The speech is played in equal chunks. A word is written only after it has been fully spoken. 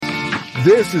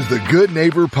This is the Good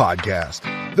Neighbor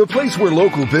Podcast, the place where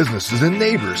local businesses and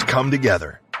neighbors come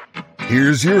together.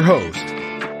 Here's your host,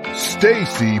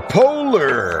 Stacy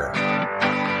Poehler.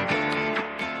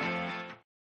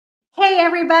 Hey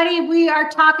everybody, we are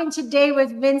talking today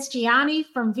with Vince Gianni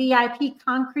from VIP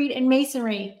Concrete and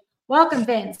Masonry. Welcome,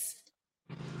 Vince.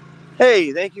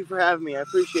 Hey, thank you for having me. I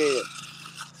appreciate it.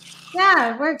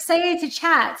 Yeah, we're excited to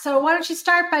chat. So why don't you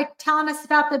start by telling us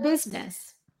about the business?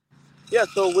 Yeah,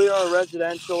 so we are a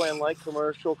residential and light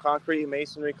commercial concrete and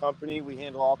masonry company. We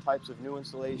handle all types of new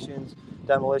installations,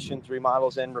 demolitions,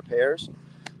 remodels, and repairs.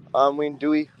 We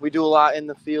do a lot in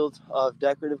the field of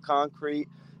decorative concrete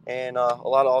and a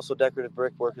lot of also decorative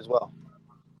brickwork as well.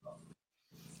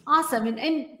 Awesome.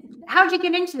 And how did you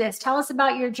get into this? Tell us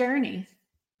about your journey.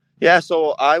 Yeah,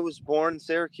 so I was born in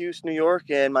Syracuse, New York,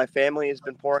 and my family has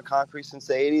been pouring concrete since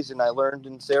the 80s, and I learned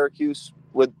in Syracuse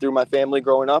through my family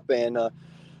growing up, and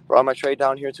brought my trade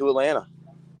down here to Atlanta.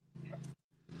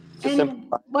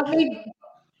 And what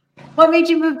made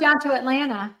you move down to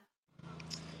Atlanta?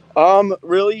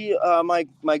 Really,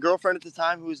 my girlfriend at the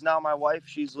time, who is now my wife,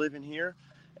 she's living here,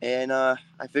 and I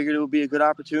figured it would be a good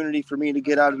opportunity for me to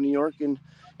get out of New York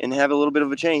and have a little bit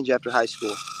of a change after high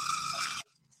school.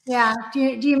 Yeah. Do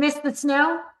you miss the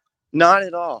snow? Not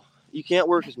at all. You can't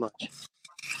work as much.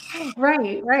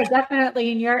 Right.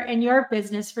 Definitely in your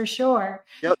business for sure.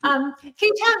 Yep. Can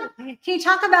you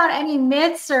talk about any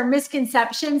myths or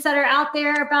misconceptions that are out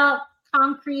there about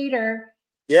concrete or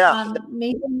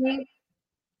masonry?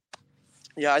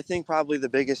 Yeah, I think probably the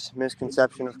biggest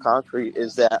misconception of concrete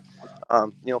is that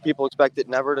people expect it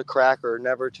never to crack or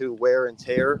never to wear and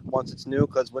tear once it's new,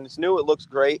 because when it's new it looks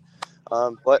great.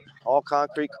 But all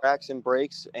concrete cracks and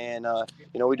breaks, and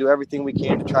we do everything we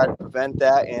can to try to prevent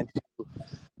that and to,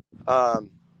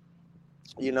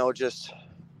 just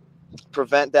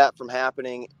prevent that from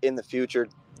happening in the future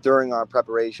during our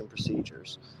preparation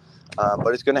procedures.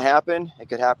 But it's going to happen. It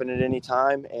could happen at any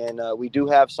time, and we do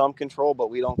have some control, but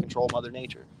we don't control Mother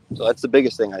Nature. So that's the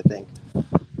biggest thing, I think.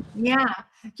 Yeah.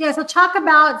 So talk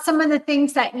about some of the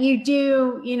things that you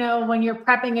do, when you're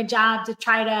prepping a job to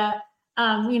try to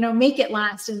make it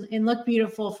last and look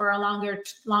beautiful for a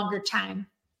longer time.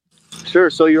 Sure.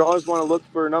 So you always want to look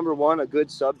for, number one, a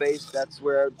good sub base. That's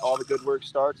where all the good work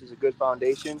starts, is a good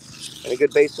foundation and a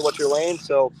good base to what you're laying.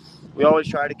 So we always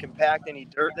try to compact any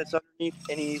dirt that's underneath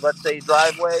any, let's say,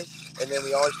 driveway. And then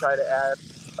we always try to add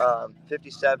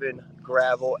 57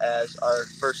 gravel as our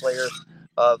first layer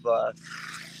of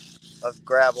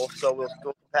gravel. So we'll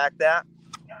compact that.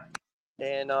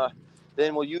 And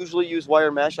then we'll usually use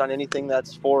wire mesh on anything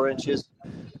that's 4 inches.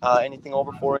 Anything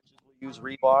over 4 inches, we'll use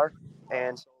rebar.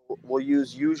 And so we'll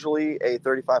use usually a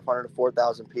 3,500 to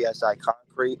 4,000 PSI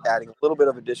concrete, adding a little bit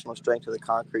of additional strength to the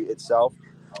concrete itself.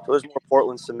 So there's more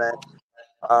Portland cement.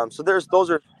 So those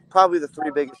are probably the three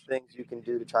biggest things you can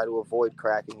do to try to avoid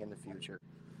cracking in the future.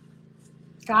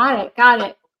 Got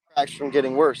it. Cracks from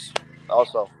getting worse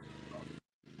also.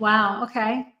 Wow.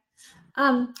 Okay.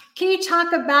 Can you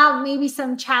talk about maybe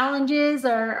some challenges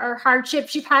or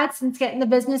hardships you've had since getting the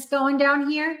business going down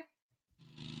here?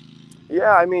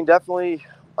 Yeah, I mean, definitely.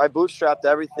 I bootstrapped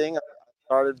everything. I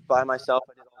started by myself.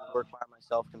 I did all the work by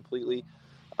myself completely.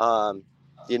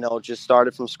 Just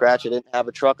started from scratch. I didn't have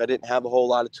a truck. I didn't have a whole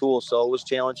lot of tools. So it was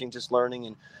challenging just learning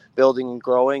and building and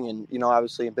growing. And,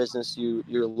 obviously in business,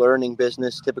 you're learning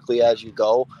business typically as you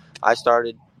go. I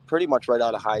started pretty much right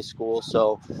out of high school.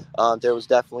 So there was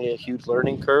definitely a huge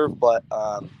learning curve, but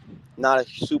not a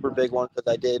super big one,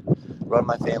 because I did run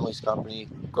my family's company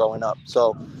growing up.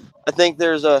 So I think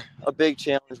there's a big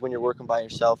challenge when you're working by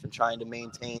yourself and trying to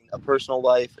maintain a personal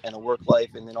life and a work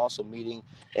life, and then also meeting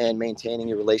and maintaining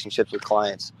your relationships with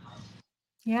clients.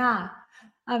 Yeah.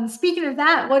 Speaking of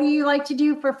that, what do you like to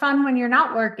do for fun when you're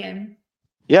not working?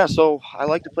 Yeah, so I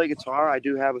like to play guitar. I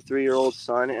do have a 3-year-old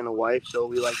son and a wife, so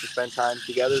we like to spend time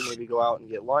together, maybe go out and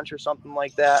get lunch or something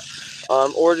like that,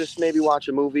 or just maybe watch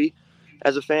a movie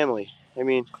as a family. I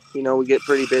mean, we get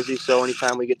pretty busy, so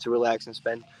anytime we get to relax and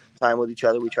spend time with each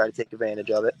other, we try to take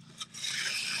advantage of it.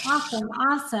 Awesome.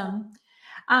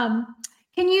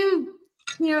 Can you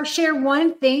share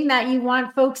one thing that you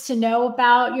want folks to know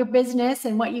about your business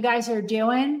and what you guys are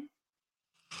doing?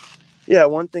 Yeah,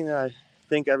 one thing that I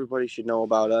think everybody should know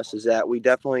about us is that we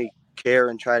definitely care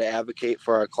and try to advocate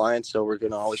for our clients. So we're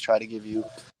going to always try to give you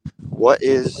what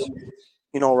is,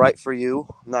 right for you.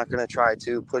 I'm not going to try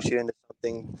to push you into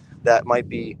something that might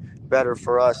be better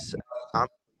for us,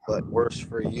 but worse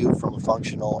for you from a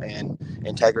functional and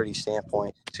integrity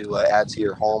standpoint to add to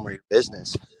your home or your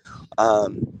business.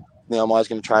 I'm always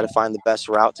going to try to find the best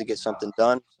route to get something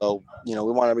done. So, we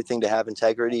want everything to have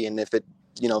integrity. And if it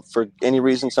for any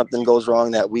reason something goes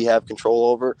wrong that we have control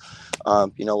over,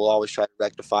 we'll always try to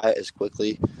rectify it as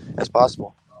quickly as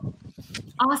possible.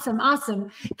 Awesome.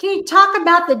 Can you talk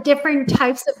about the different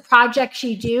types of projects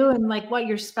you do and like what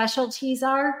your specialties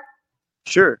are?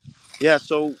 Sure. Yeah.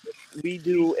 So we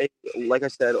do, like I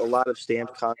said, a lot of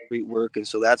stamped concrete work. And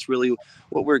so that's really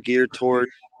what we're geared toward.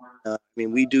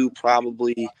 We do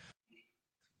probably,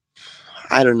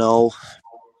 I don't know,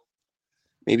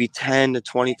 maybe 10 to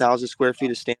 20,000 square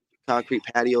feet of stamped concrete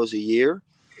patios a year.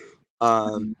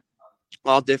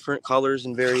 All different colors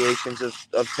and variations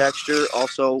of texture.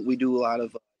 Also, we do a lot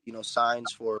of,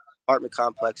 signs for apartment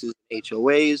complexes,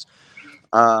 HOAs,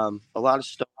 a lot of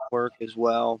stone work as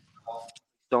well,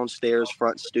 stone stairs,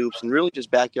 front stoops, and really just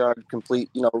backyard complete,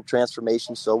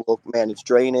 transformation. So we'll manage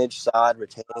drainage, sod,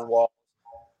 retaining walls,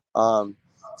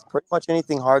 pretty much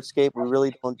anything hardscape. We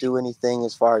really don't do anything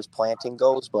as far as planting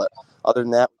goes, but other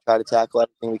than that, we try to tackle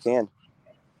everything we can.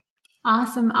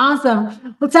 Awesome. Well,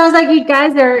 it sounds like you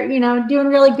guys are, doing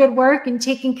really good work and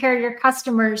taking care of your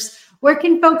customers. Where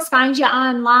can folks find you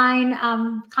online,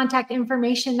 contact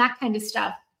information, that kind of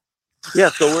stuff? Yeah,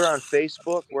 so we're on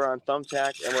Facebook, we're on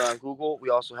Thumbtack, and we're on Google.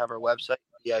 We also have our website,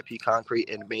 VIP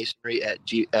Concrete and Masonry at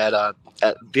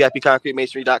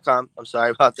VIPconcretemasonry.com. I'm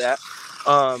sorry about that.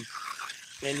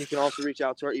 And you can also reach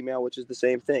out to our email, which is the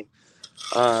same thing.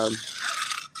 And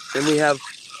we have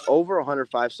over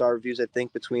 100 5-star reviews, I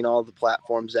think, between all the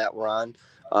platforms that we're on,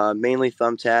 mainly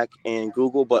Thumbtack and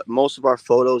Google, but most of our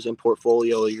photos and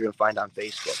portfolio you're going to find on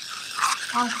Facebook.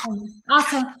 Awesome.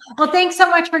 Well, thanks so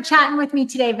much for chatting with me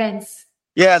today, Vince.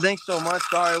 Yeah, thanks so much.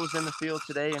 Sorry I was in the field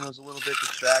today and was a little bit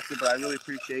distracted, but I really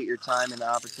appreciate your time and the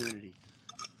opportunity.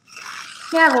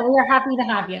 Yeah, well, we're happy to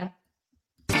have you.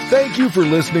 Thank you for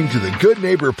listening to the Good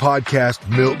Neighbor Podcast,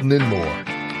 Milton and More.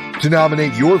 To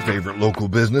nominate your favorite local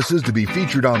businesses to be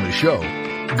featured on the show,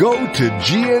 go to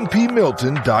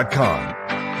gnpmilton.com.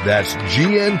 That's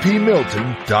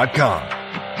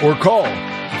gnpmilton.com. Or call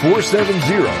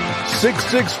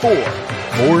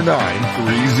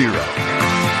 470-664-4930.